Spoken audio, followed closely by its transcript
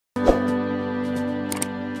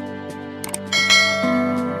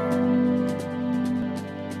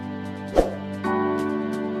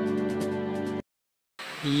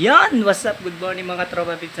Yan! What's up? Good morning mga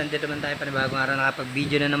tropa pips. Nandito naman tayo panibagong araw.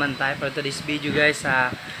 Nakapag-video na naman tayo. For today's video guys,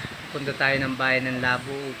 punta tayo ng bayan ng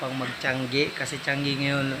Labo upang mag-tiyanggi. Kasi tiyanggi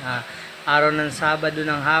ngayon, araw ng Sabado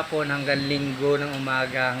ng hapon hanggang Linggo ng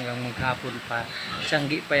umaga hanggang maghapon pa.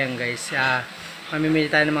 Tiyanggi pa yan guys. Mamimili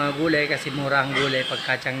tayo ng mga gulay kasi mura ang gulay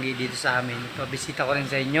pagka-tiyanggi dito sa amin. Pabisita ko rin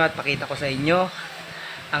sa inyo at pakita ko sa inyo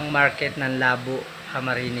ang market ng Labo,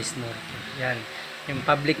 Camarines Norte. Yan. Yung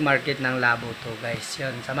public market ng Labo to guys.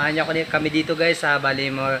 Yun. Samahan niyo kami dito guys.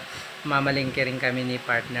 Bali mamalingke rin kami ni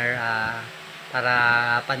partner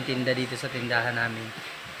para pantinda dito sa tindahan namin.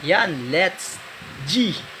 Yan. Let's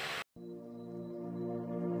G!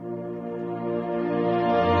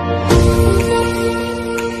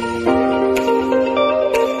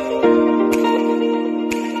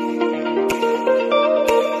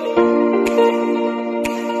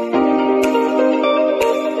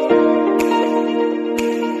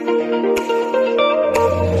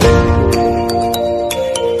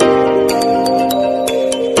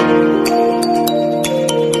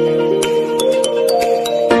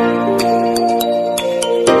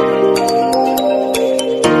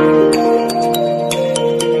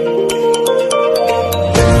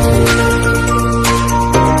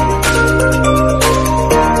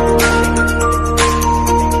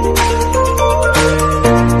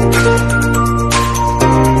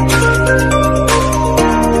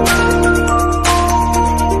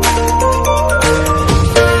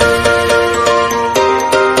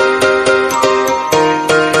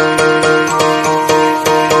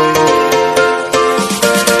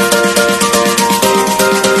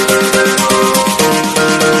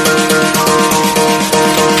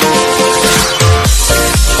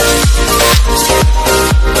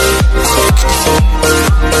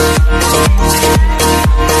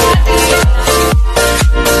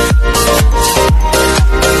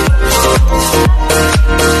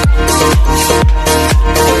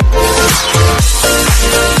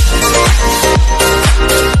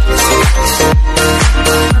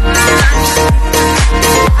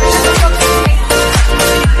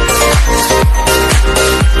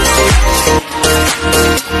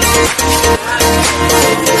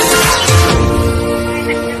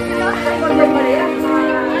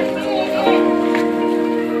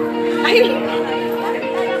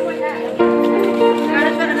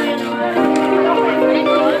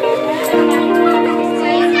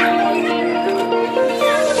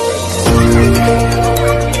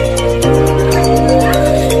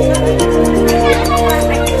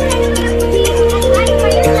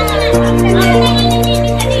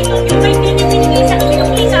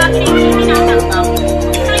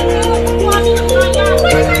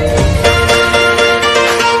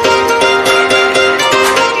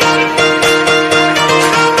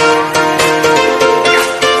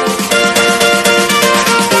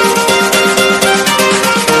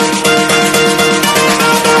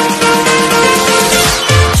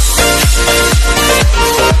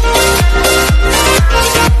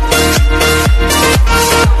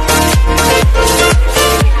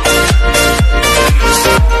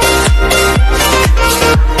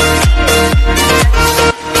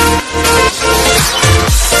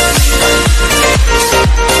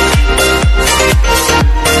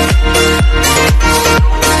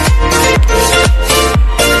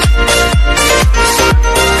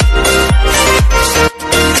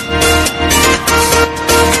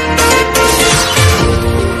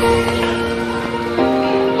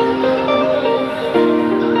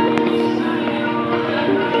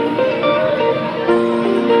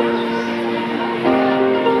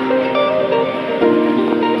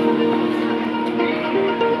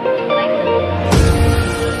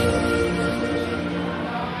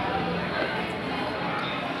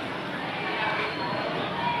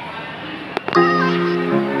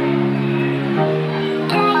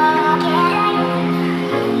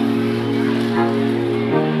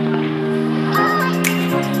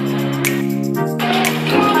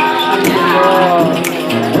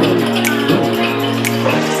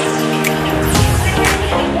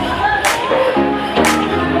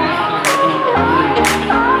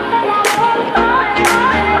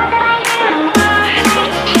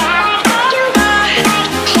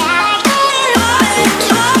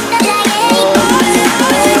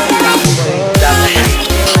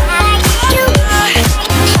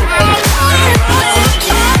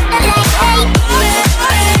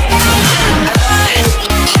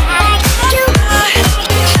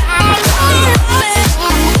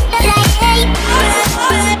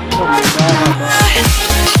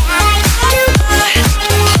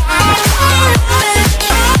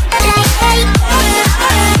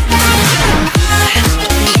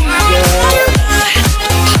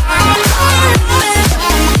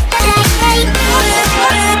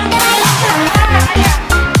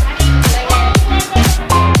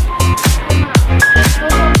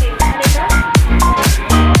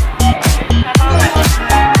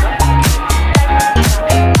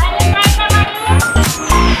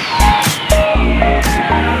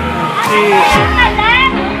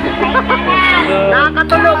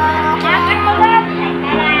 Nakakatulog.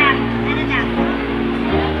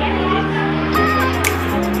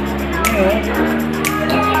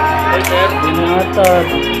 Ay, sir. Binatad.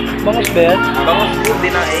 Bangus ba yan? Bangus po,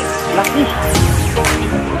 dinaing. Laki.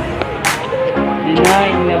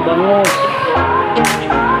 Dinaing na bangus.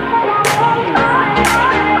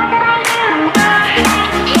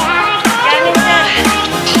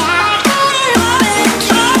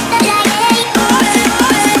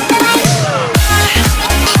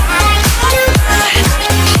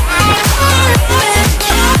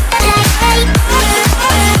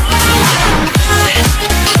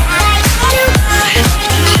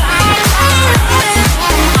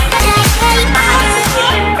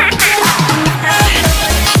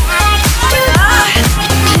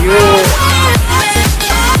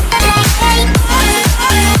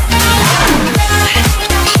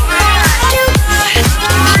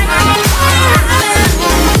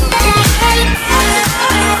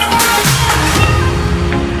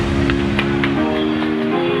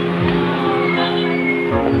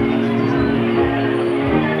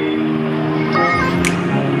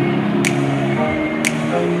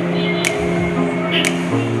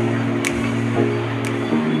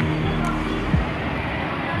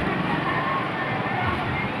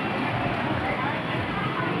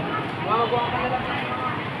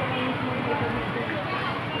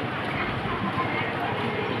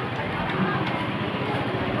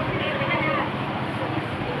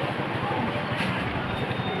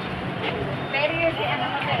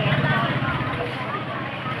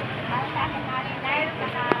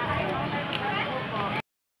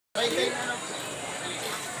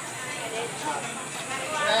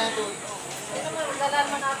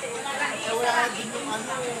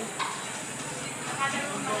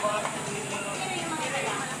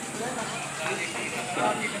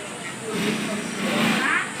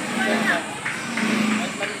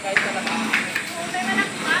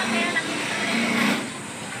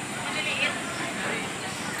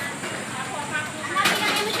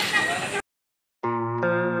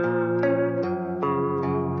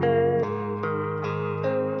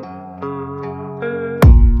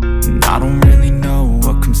 I don't really know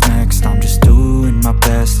what comes next. I'm just doing my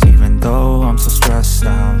best, even though I'm so stressed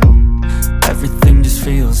out. Everything just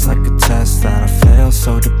feels like a test that I fail,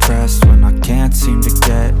 so depressed when I can't seem to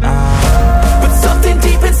get out. But something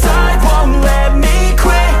deep inside won't let me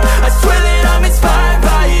quit. I swear that I'm inspired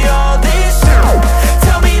by all this shit.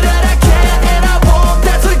 Tell me that I can and I won't.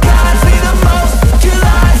 That's what guides me the most. Your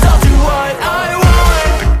lies, I'll do what I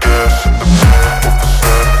want.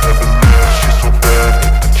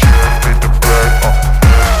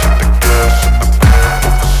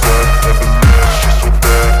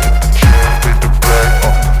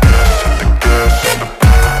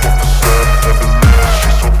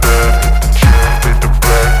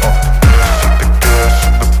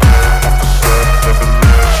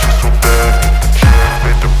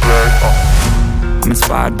 I'm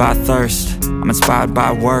inspired by thirst, I'm inspired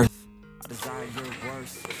by worth. I desire your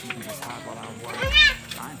worst, you can just hide while I work.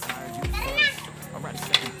 I'm tired, you first. I'll write a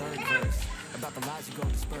second, third verse about the lies you go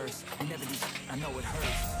disperse. You never do I know it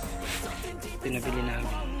hurts. Pinabili namin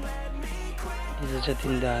dito sa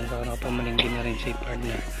tindahan, baka nakapamalinggi na rin si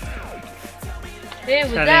partner. Hey,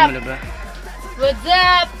 what's Salay up? mo na ba? What's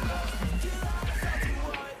up?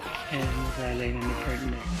 Ayan, masalay na ni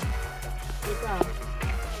partner. Ito.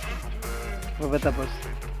 Pa ba tapos?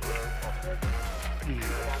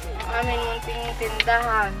 Aming munting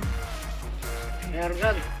tindahan.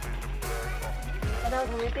 Yargan. Ano,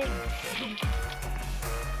 gumitin?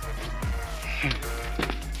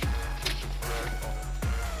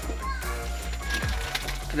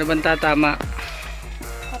 Ano bang tatama?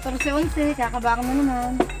 14-11, kakabaka mo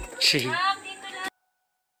naman. Shit.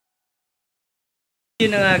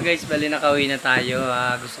 Yun na nga guys, bali nakauwi na tayo.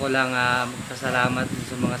 Gusto ko lang magpasalamat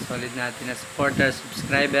sa mga solid natin na supporters,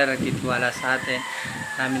 subscriber, nagtitiwala sa atin.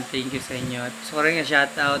 Maraming thank you sa inyo. At gusto ko rin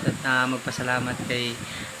shoutout at magpasalamat kay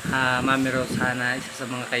Mami Rosana, isa sa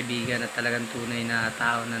mga kaibigan at talagang tunay na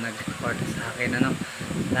tao na nag-support sa akin.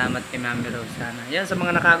 Salamat kay Mami Rosana. Yan, sa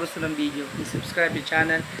mga nakagusto ng video, please subscribe yung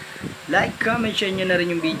channel. Like, comment, share nyo na rin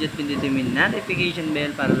yung video at pindutin mo yung notification bell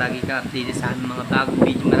para lagi ka updated sa mga bagong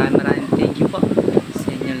video. Maraming thank you po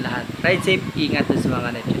sa inyong lahat. Ride safe, ingat sa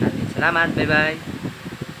mga nephew natin. Salamat, bye bye!